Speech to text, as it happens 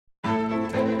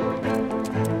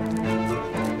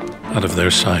out of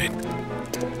their sight.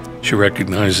 She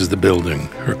recognizes the building,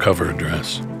 her cover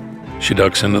address. She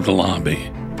ducks into the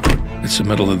lobby. It's the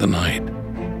middle of the night.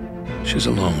 She's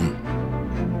alone.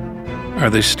 Are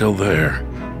they still there?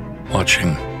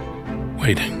 Watching,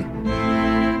 waiting.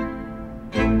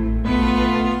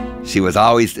 She was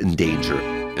always in danger,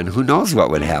 and who knows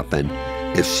what would happen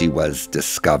if she was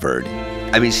discovered.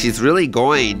 I mean, she's really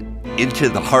going into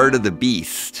the heart of the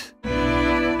beast.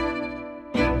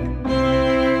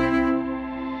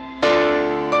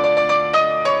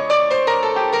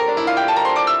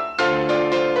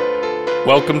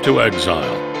 Welcome to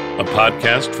Exile, a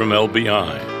podcast from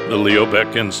LBI, the Leo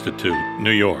Baeck Institute,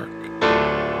 New York.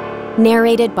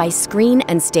 Narrated by screen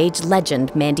and stage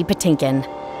legend Mandy Patinkin.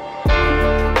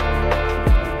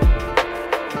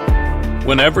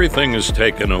 When everything is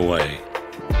taken away,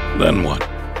 then what?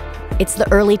 It's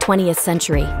the early 20th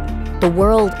century. The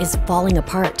world is falling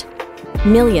apart.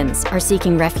 Millions are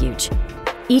seeking refuge.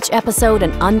 Each episode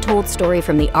an untold story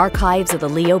from the archives of the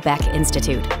Leo Baeck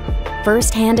Institute.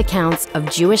 First-hand accounts of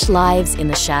Jewish lives in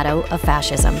the shadow of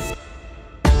fascism.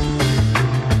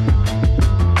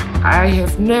 I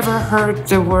have never heard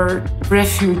the word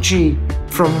refugee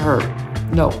from her.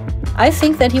 No. I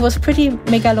think that he was pretty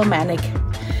megalomaniac.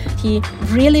 He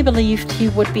really believed he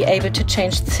would be able to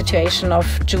change the situation of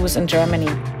Jews in Germany.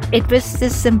 It was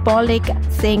this symbolic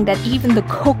thing that even the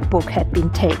cookbook had been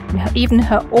taken, even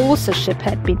her authorship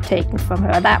had been taken from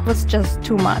her. That was just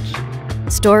too much.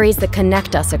 Stories that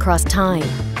connect us across time,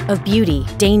 of beauty,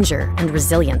 danger, and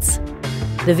resilience.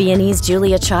 The Viennese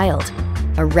Julia Child,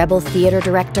 a rebel theater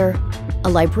director, a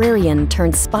librarian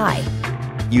turned spy.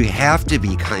 You have to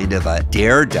be kind of a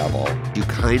daredevil. You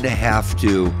kind of have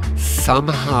to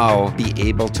somehow be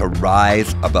able to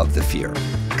rise above the fear,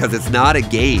 because it's not a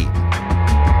game.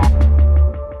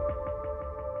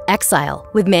 Exile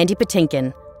with Mandy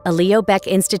Patinkin, a Leo Baeck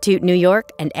Institute New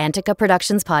York and Antica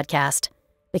Productions podcast.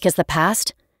 Because the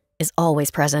past is always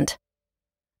present.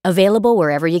 Available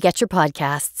wherever you get your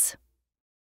podcasts.